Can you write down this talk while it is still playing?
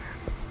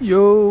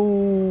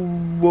Yo,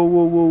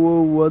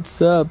 whoa,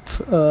 what's up?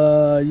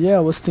 Yeah, I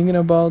was thinking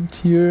about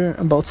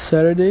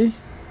Saturday,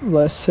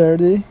 last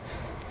Saturday.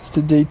 It's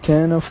the day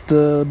 10 of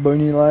the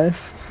Bernie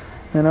life.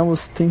 And I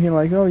was thinking,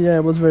 like, oh yeah,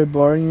 it was very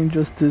boring,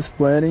 just this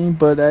wedding.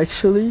 But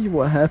actually,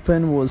 what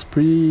happened was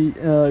pretty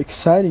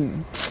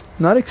exciting.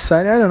 Not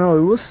exciting, I don't know,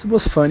 it was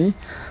funny.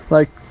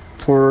 Like,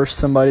 for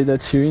somebody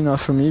that's here, not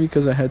for me,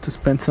 because I had to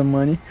spend some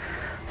money.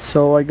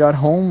 So I got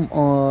home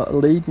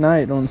late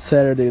night on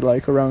Saturday,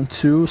 like around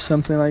 2,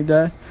 something like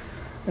that,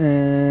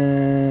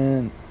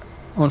 and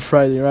on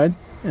Friday, right?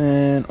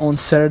 And on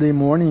Saturday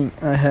morning,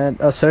 I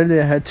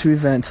had two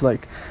events,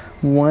 like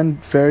one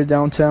very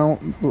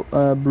downtown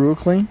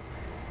Brooklyn,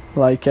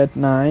 like at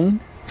 9,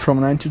 from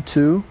 9 to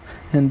 2,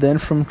 and then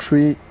from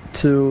 3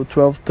 to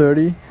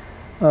 12:30.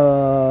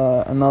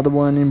 Another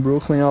one in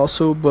Brooklyn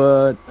also,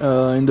 but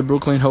in the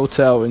Brooklyn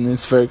Hotel, and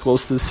it's very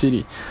close to the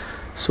city.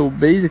 So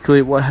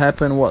basically, what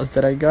happened was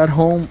that I got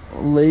home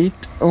late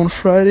on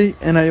Friday,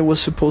 and I was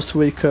supposed to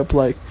wake up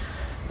like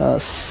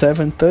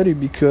 7:30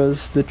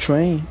 because the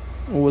train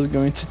was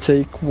going to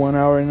take 1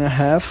 hour and a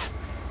half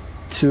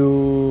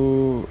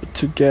to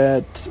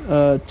get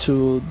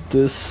to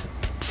this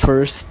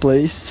first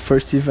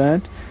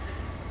event,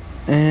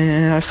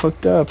 and I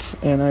fucked up,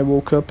 and I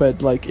woke up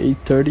at like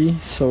 8:30,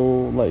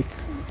 so like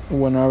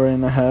 1 hour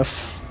and a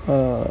half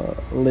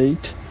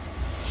late.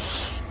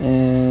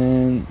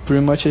 And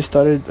pretty much I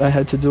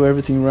had to do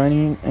everything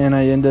running, and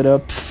I ended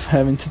up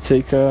having to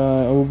take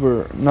a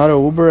Uber. Not a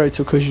Uber, I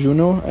took a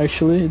Juno.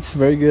 Actually, it's a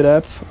very good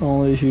app,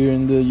 only here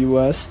in the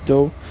US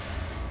though.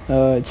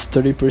 It's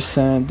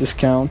 30%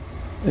 discount.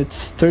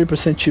 It's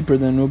 30% cheaper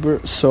than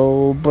Uber,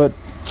 so, but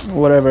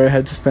whatever, I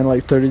had to spend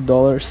like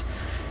 $30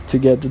 to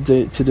get to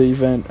the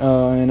event,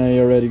 and I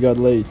already got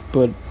late.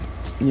 But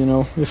you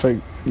know, if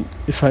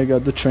I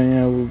got the train,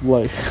 I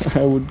would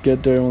I would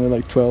get there only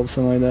like 12,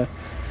 something like that.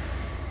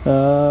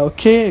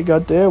 Okay, I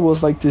got there. It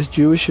was like this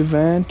Jewish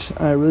event.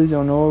 I really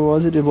don't know what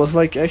was it. It was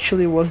like,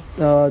 actually, it was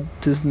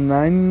this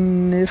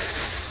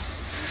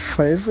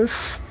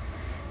 95th.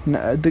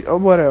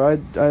 Whatever. I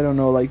don't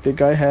know. Like, the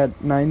guy had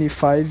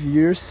 95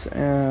 years.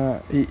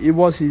 It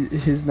was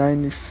his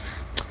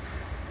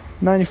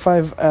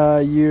 95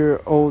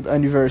 year old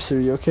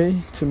anniversary.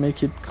 Okay, to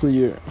make it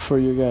clear for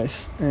you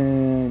guys.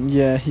 And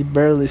yeah, he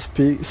barely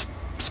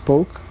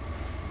spoke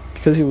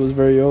because he was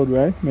very old,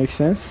 right? Makes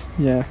sense.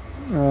 Yeah.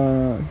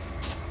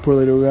 Poor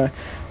little guy.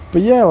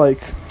 But yeah,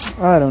 like,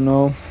 I don't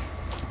know,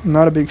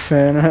 not a big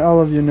fan.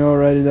 All of you know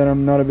already that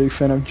I'm not a big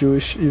fan of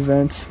Jewish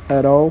events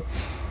at all.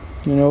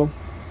 You know,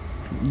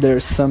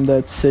 there's some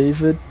that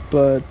save it,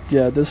 but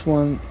yeah, this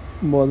one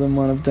wasn't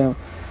one of them.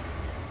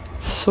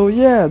 So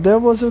yeah,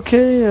 that was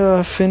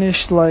okay.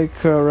 Finished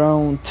like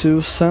around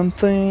 2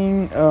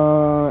 something,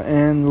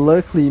 and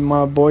luckily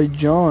my boy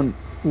John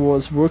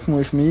was working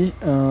with me.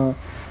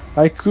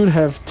 I could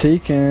have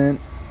taken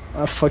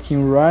a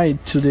fucking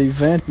ride to the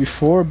event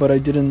before, but I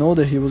didn't know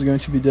that he was going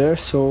to be there,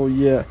 so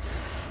yeah.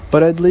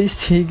 But at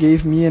least he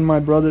gave me and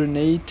my brother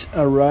Nate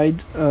a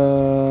ride.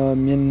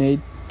 Me and Nate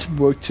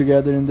worked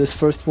together in this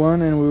first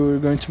one, and we were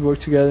going to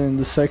work together in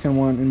the second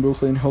one in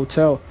Brooklyn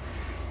Hotel.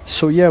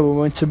 So yeah, we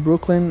went to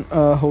Brooklyn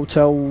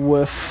Hotel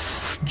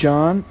with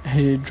John.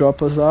 He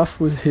dropped us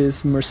off with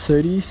his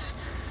Mercedes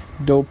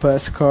dope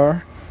ass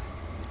car,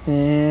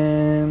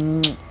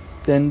 and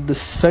then the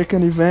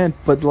second event,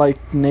 but like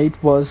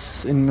Nate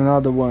was in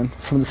another one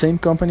from the same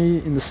company,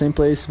 in the same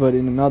place, but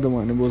in another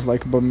one. It was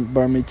like a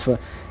bar mitzvah,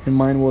 and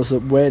mine was a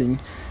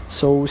wedding.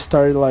 So we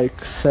started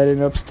like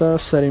setting up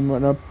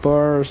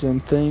bars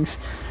and things.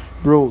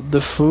 Bro,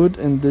 the food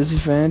in this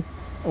event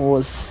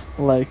was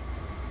like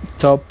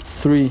top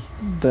 3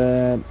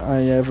 that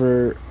I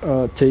ever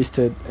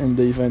tasted in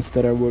the events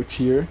that I worked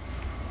here.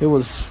 It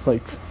was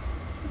like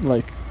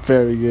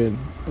very good,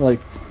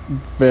 like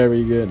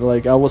very good.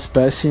 Like, I was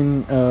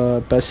passing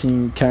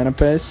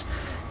canapes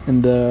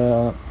in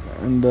the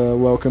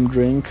welcome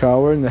drink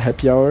hour, in the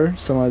happy hour,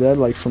 something like that,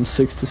 like from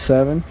 6 to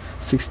 7,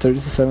 6:30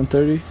 to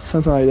 7:30,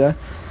 something like that.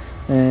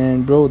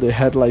 And bro, they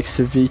had like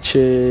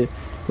ceviche,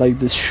 like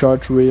this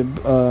short rib,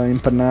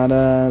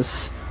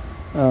 empanadas,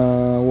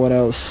 what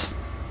else,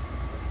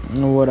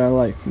 what I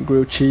like,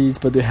 grilled cheese,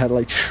 but they had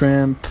like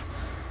shrimp,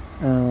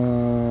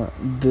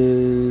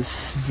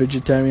 this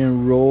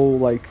vegetarian roll,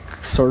 like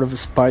sort of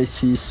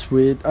spicy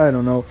sweet, I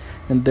don't know.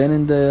 And then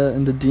in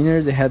the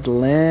dinner they had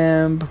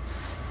lamb.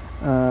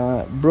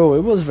 Bro,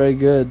 it was very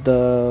good.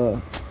 The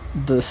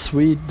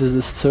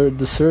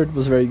dessert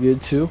was very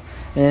good too.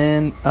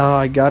 And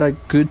I got a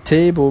good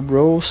table,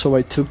 bro, so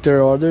I took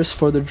their orders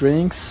for the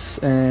drinks,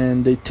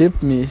 and they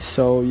tipped me.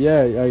 So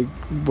yeah, I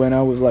went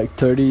out with like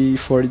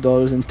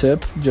 $30-40 in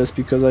tip, just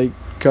because I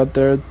got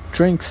their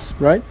drinks,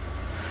 right?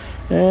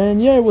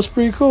 And yeah, it was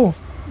pretty cool.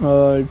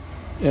 It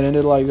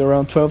ended like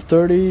around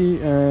 12:30,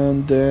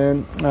 and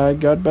then I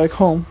got back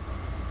home.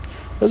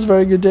 It was a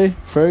very good day,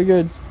 very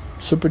good,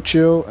 super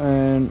chill,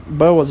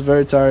 but I was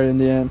very tired in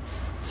the end,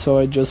 so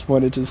I just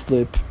wanted to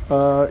sleep.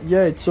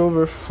 Yeah, it's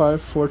over.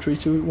 5, 4, 3,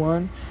 2,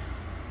 1.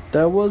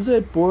 That was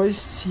it, boys.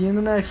 See you in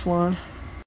the next one.